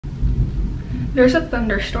There's a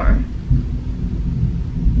thunderstorm.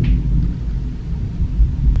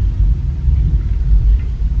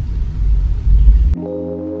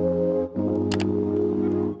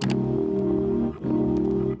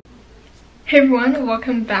 Hey everyone,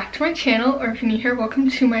 welcome back to my channel, or if you're new here, welcome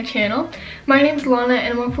to my channel. My name is Lana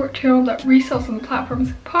and I'm a 14-year-old that resells on the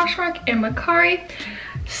platforms Poshmark and Mercari.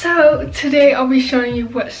 So today I'll be showing you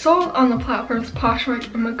what sold on the platforms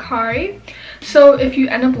Poshmark and Mercari. So if you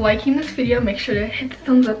end up liking this video, make sure to hit the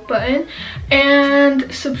thumbs up button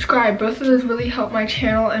and subscribe. Both of those really help my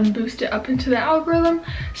channel and boost it up into the algorithm,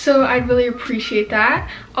 so I'd really appreciate that.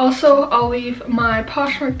 Also, I'll leave my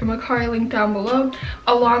Poshmark and Mercari link down below,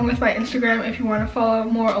 along with my Instagram if you want to follow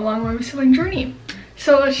more along my reselling journey.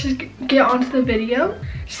 So let's just get on to the video.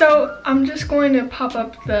 So I'm just going to pop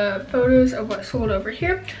up the photos of what sold over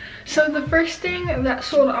here. So the first thing that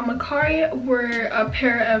sold on Mercari were a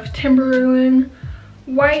pair of Timberland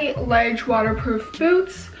white ledge waterproof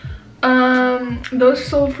boots. Those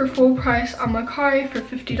sold for full price on Mercari for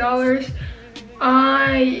 $50.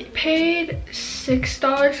 I paid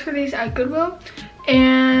 $6 for these at Goodwill,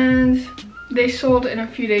 and they sold in a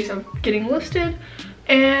few days of getting listed,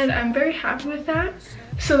 and I'm very happy with that.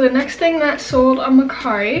 So the next thing that sold on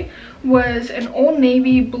Mercari was an Old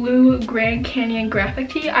Navy blue Grand Canyon graphic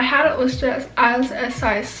tee. I had it listed as a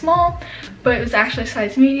size small, but it was actually a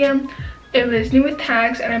size medium. It was new with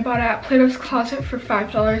tags, and I bought it at Plato's Closet for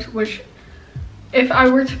 $5, which if I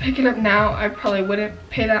were to pick it up now, I probably wouldn't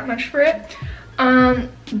pay that much for it.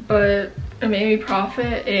 But it made me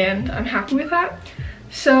profit, and I'm happy with that.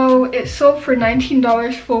 So it sold for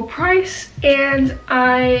 $19 full price, and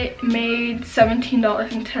I made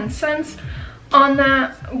 $17.10 on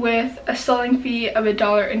that, with a selling fee of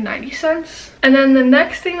 $1.90. And then the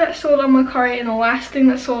next thing that sold on Mercari, and the last thing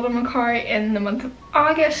that sold on Mercari in the month of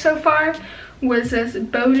August so far, was this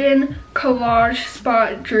Bowden collage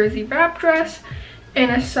spot jersey wrap dress in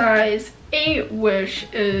a size 8, which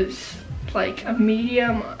is like a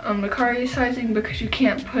medium on Mercari sizing because you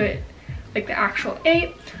can't put like the actual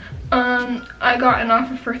 8. I got an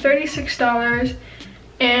offer for $36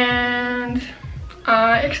 and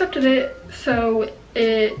I accepted it. So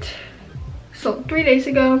it sold 3 days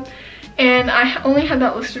ago, and I only had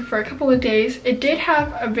that listed for a couple of days. It did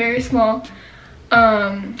have a very small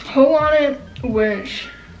hole on it, which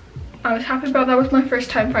I was happy about. That was my first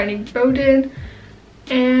time finding Bowden,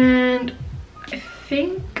 and I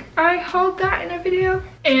think I hauled that in a video.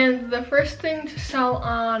 And the first thing to sell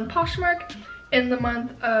on Poshmark in the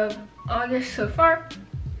month of August so far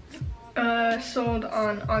sold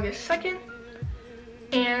on August 2nd,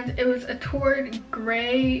 and it was a taured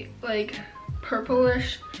gray, like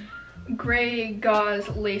purplish gray gauze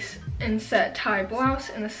lace inset tie blouse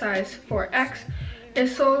in the size 4X. It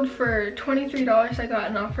sold for $23. I got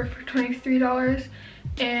an offer for $23,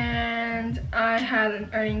 and I had an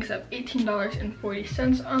earnings of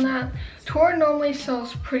 $18.40 on that. Taured normally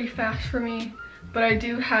sells pretty fast for me, but I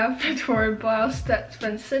do have a taured blouse that's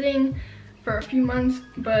been sitting for a few months,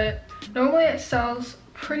 but normally it sells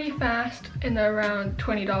pretty fast in around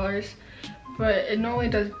 $20, but it normally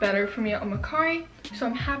does better for me on Mercari, so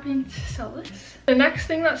I'm happy to sell this. The next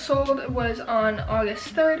thing that sold was on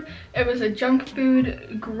August 3rd. It was a junk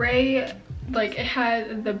food gray, like it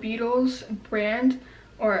had the Beatles brand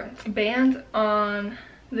or band on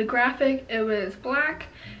the graphic. It was black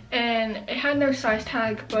and it had no size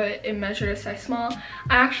tag, but it measured a size small.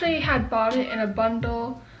 I actually had bought it in a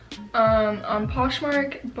bundle on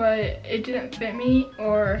Poshmark, but it didn't fit me,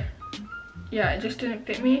 or yeah, it just didn't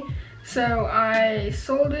fit me. So I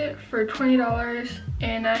sold it for $20,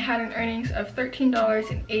 and I had an earnings of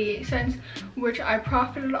 $13.88, which I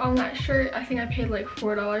profited on that shirt. I think I paid like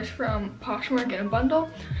 $4 from Poshmark in a bundle,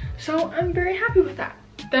 so I'm very happy with that.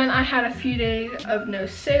 Then I had a few days of no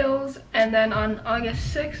sales, and then on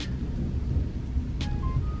August 6th,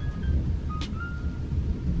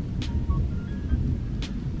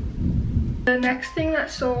 the next thing that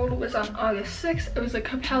sold was on August 6th. It was a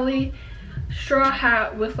Capelli straw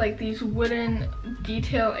hat with like these wooden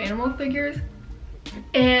detail animal figures,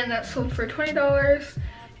 and that sold for $20,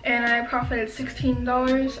 and I profited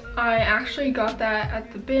 $16. I actually got that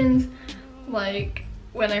at the bins like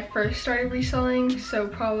when I first started reselling, so I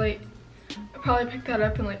probably picked that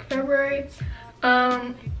up in like February.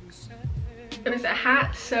 It was a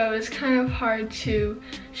hat, so it's kind of hard to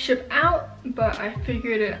ship out, but I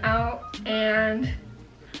figured it out, and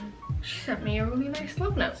she sent me a really nice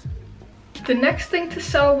love note. The next thing to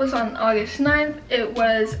sell was on August 9th. It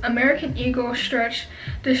was American Eagle stretch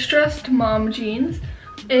distressed mom jeans.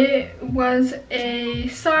 It was a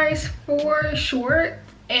size 4 short,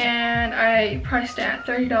 and I priced it at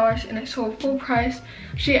 $30 and it sold full price.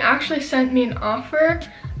 She actually sent me an offer,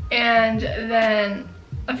 and then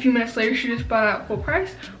a few minutes later she just bought it at full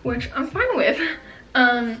price, which I'm fine with.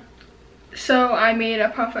 So I made a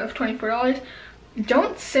profit of $24.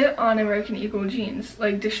 Don't sit on American Eagle jeans,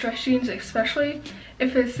 like distressed jeans, especially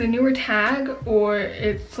if it's the newer tag, or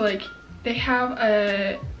it's like they have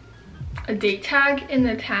a date tag in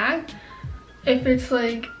the tag. If it's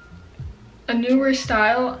like a newer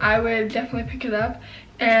style, I would definitely pick it up,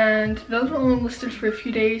 and those were only listed for a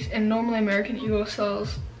few days, and normally American Eagle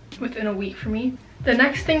sells within a week for me. The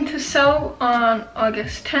next thing to sell on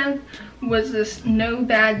August 10th was this No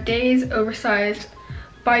Bad Days oversized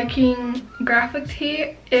biking graphic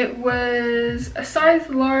tee. It was a size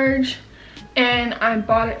large and I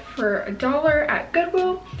bought it for $1 at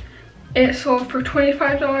Goodwill. It sold for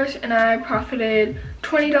 $25 and I profited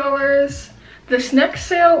 $20. This next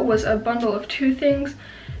sale was a bundle of 2 things.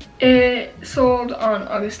 It sold on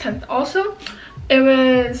August 10th also.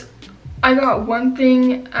 I got one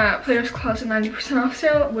thing at Players Closet 90% off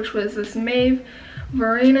sale, which was this Maeve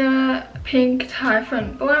Verena pink tie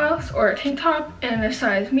front blouse or a tank top in a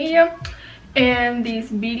size medium, and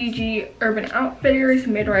these BDG Urban Outfitters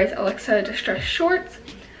mid-rise Alexa distressed shorts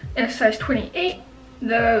in a size 28.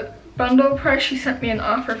 The bundle price, she sent me an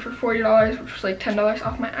offer for $40, which was like $10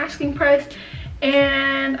 off my asking price,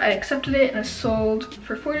 and I accepted it and it sold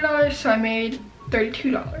for $40, so I made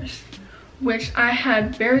 $32, which I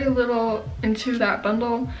had very little into that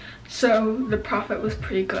bundle, so the profit was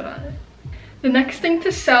pretty good on it. The next thing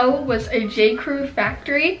to sell was a J. Crew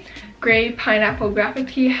Factory gray pineapple graphic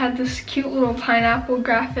tee. It had this cute little pineapple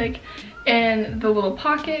graphic in the little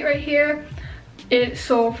pocket right here. It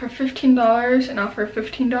sold for $15, an offer of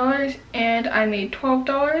 $15, and I made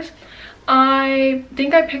 $12. I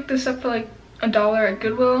think I picked this up for like $1 at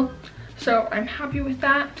Goodwill, so I'm happy with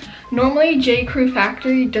that. Normally J. Crew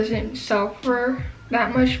Factory doesn't sell for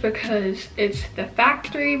that much because it's the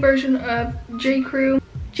factory version of J. Crew.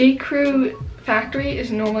 J. Crew Factory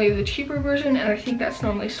is normally the cheaper version, and I think that's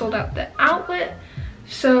normally sold out the outlet,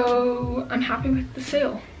 so I'm happy with the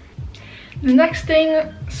sale. The next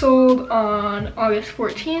thing sold on August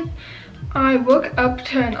 14th. I woke up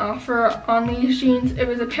to an offer on these jeans. It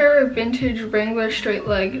was a pair of vintage Wrangler straight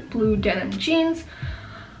leg blue denim jeans.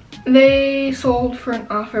 They sold for an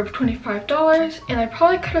offer of $25, and I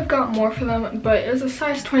probably could have got more for them, but it was a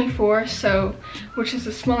size 24, so which is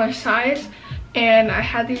a smaller size, and I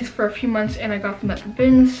had these for a few months and I got them at the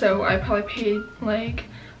bin, so I probably paid like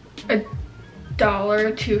 $1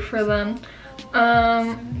 or $2 for them,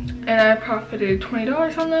 and I profited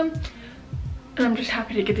 $20 on them, and I'm just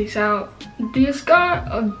happy to get these out. These got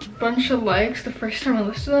a bunch of likes the first time I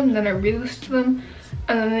listed them, then I relisted them,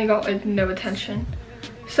 and then they got like no attention.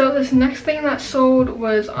 So this next thing that sold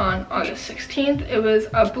was on August 16th. It was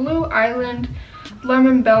a Blue Island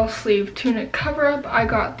lemon bell sleeve tunic cover-up. I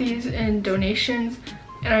got these in donations,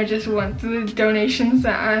 and I just went through the donations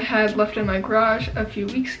that I had left in my garage a few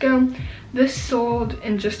weeks ago. This sold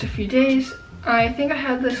in just a few days. I think I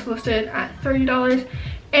had this listed at $30,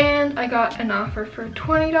 and I got an offer for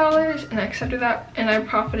 $20, and I accepted that, and I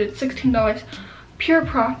profited $16. Pure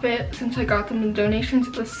profit since I got them in donations.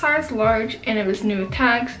 It was size large and it was new with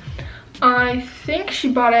tags. I think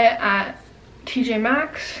she bought it at TJ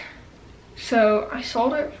Maxx, so I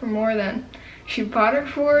sold it for more than she bought it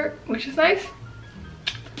for, which is nice.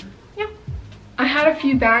 Yeah, I had a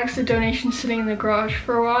few bags of donations sitting in the garage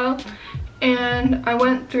for a while, and I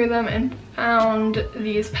went through them and found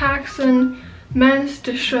these Paxson men's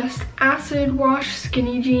distressed acid wash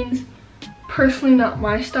skinny jeans. Personally not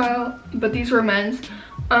my style, but these were men's.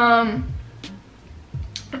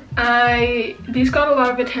 These got a lot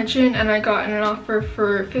of attention, and I got an offer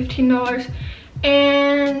for $15,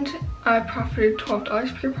 and I profited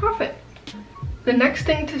 $12 pure profit. The next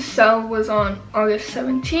thing to sell was on August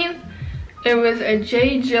 17th. It was a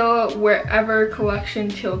J. Jill Wherever collection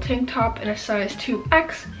teal tank top in a size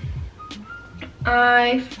 2X.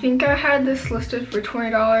 I think I had this listed for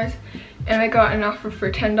 $20, and I got an offer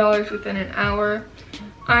for $10 within an hour.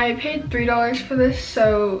 I paid $3 for this,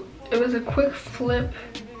 so it was a quick flip.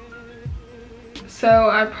 So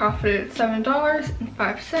I profited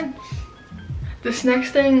 $7.05. This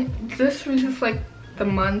next thing, this was just like the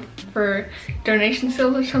month for donation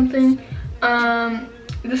sales or something.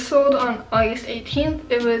 This sold on August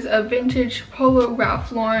 18th. It was a vintage polo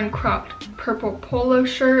Ralph Lauren cropped purple polo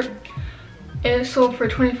shirt. It sold for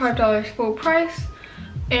 $25 full price,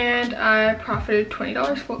 and I profited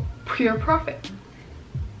 $20 full pure profit.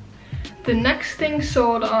 The next thing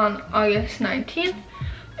sold on August 19th.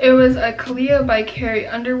 It was a Kalia by Carrie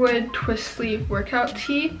Underwood twist sleeve workout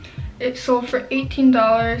tee. It sold for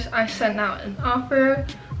 $18. I sent out an offer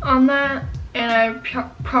on that and I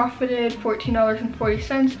profited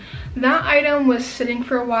 $14.40. That item was sitting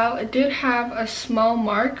for a while. It did have a small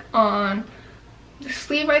mark on the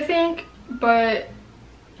sleeve, I think, but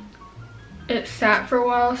it sat for a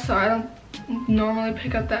while, so I don't normally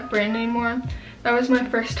pick up that brand anymore. That was my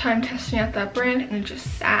first time testing out that brand and it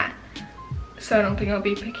just sat, so I don't think I'll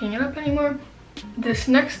be picking it up anymore. This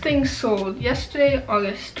next thing sold yesterday,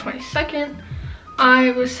 August 22nd.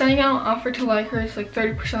 I was sending out offer to likers, like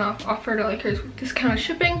 30% off offer to likers with discounted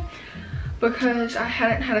shipping, because I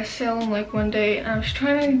hadn't had a sale in like one day and I was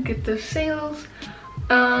trying to get those sales.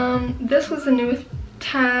 This was the newest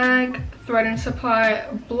tag Thread and Supply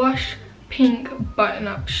blush pink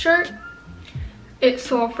button-up shirt. It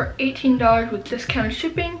sold for $18 with discounted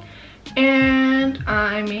shipping and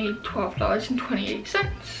I made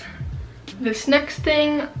 $12.28. This next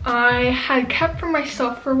thing I had kept for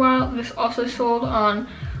myself for a while. This also sold on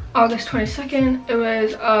August 22nd. It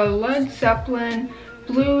was a Led Zeppelin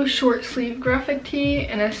blue short sleeve graphic tee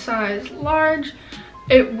in a size large.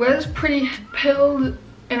 It was pretty pilled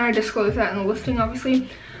and I disclosed that in the listing obviously.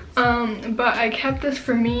 But I kept this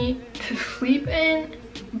for me to sleep in,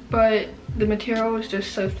 but the material was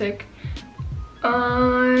just so thick.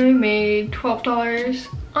 I made $12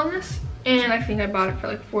 on this and I think I bought it for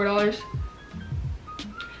like $4.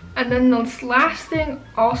 And then this last thing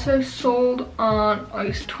also sold on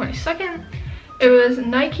August 22nd. It was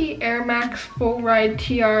Nike Air Max Full Ride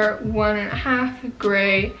TR 1.5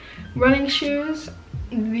 gray running shoes.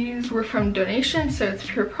 These were from donation, so it's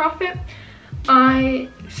pure profit. I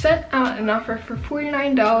sent out an offer for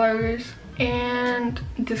 $49 and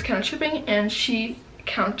discounted shipping, and she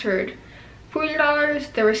countered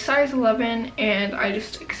 $40. They were size 11 and I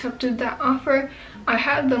just accepted that offer. I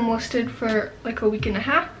had them listed for like a week and a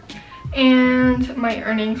half and my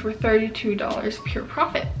earnings were $32 pure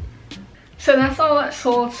profit. So that's all that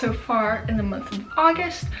sold so far in the month of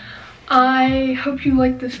August. I hope you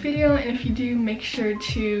liked this video, and if you do, make sure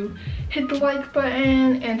to hit the like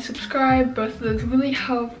button and subscribe. Both of those really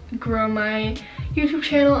help grow my YouTube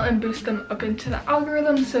channel and boost them up into the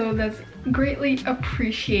algorithm, so that's greatly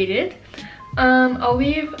appreciated. I'll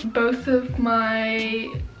leave both of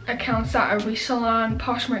my accounts that I resell on,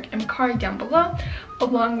 Poshmark and Mercari, down below,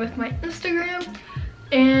 along with my Instagram,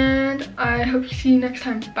 and I hope to see you next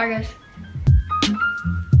time. Bye guys.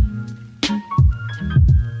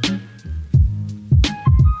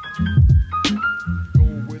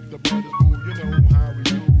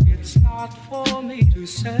 It's not for me to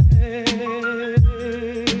say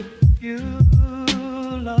you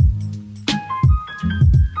love.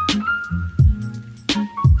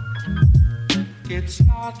 It's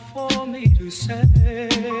not for me to say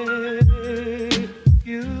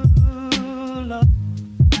you love.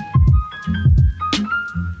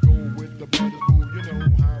 Go with the